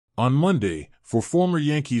On Monday, four former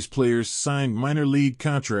Yankees players signed minor league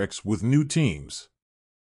contracts with new teams.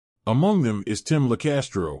 Among them is Tim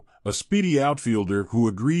Locastro, a speedy outfielder who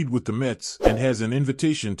agreed with the Mets and has an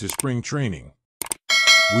invitation to spring training.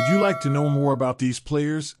 Would you like to know more about these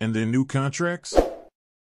players and their new contracts?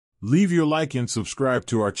 Leave your like and subscribe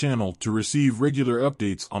to our channel to receive regular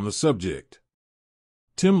updates on the subject.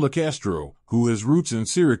 Tim Locastro, who has roots in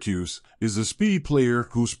Syracuse, is a speedy player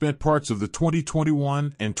who spent parts of the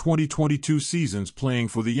 2021 and 2022 seasons playing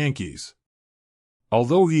for the Yankees.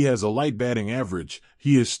 Although he has a light batting average,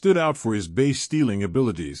 he has stood out for his base-stealing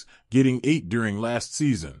abilities, getting 8 during last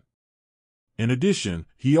season. In addition,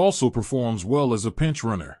 he also performs well as a pinch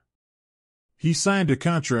runner. He signed a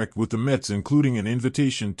contract with the Mets including an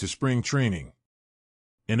invitation to spring training.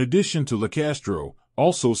 In addition to Locastro,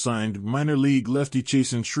 also signed minor league lefty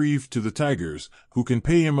Chasen Shreve to the Tigers, who can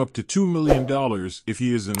pay him up to $2 million if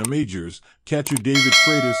he is in the majors. Catcher David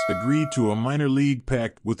Freitas agreed to a minor league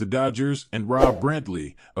pact with the Dodgers, and Rob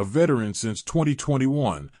Brantley, a veteran since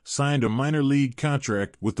 2021, signed a minor league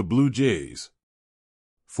contract with the Blue Jays.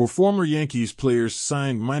 Four former Yankees players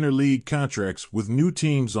signed minor league contracts with new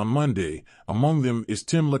teams on Monday. Among them is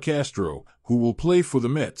Tim Locastro, who will play for the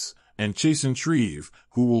Mets, and Chasen Shreve,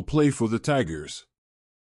 who will play for the Tigers.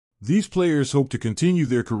 These players hope to continue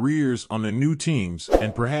their careers on their new teams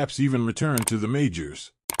and perhaps even return to the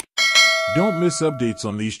majors. Don't miss updates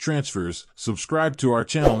on these transfers. Subscribe to our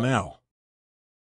channel now.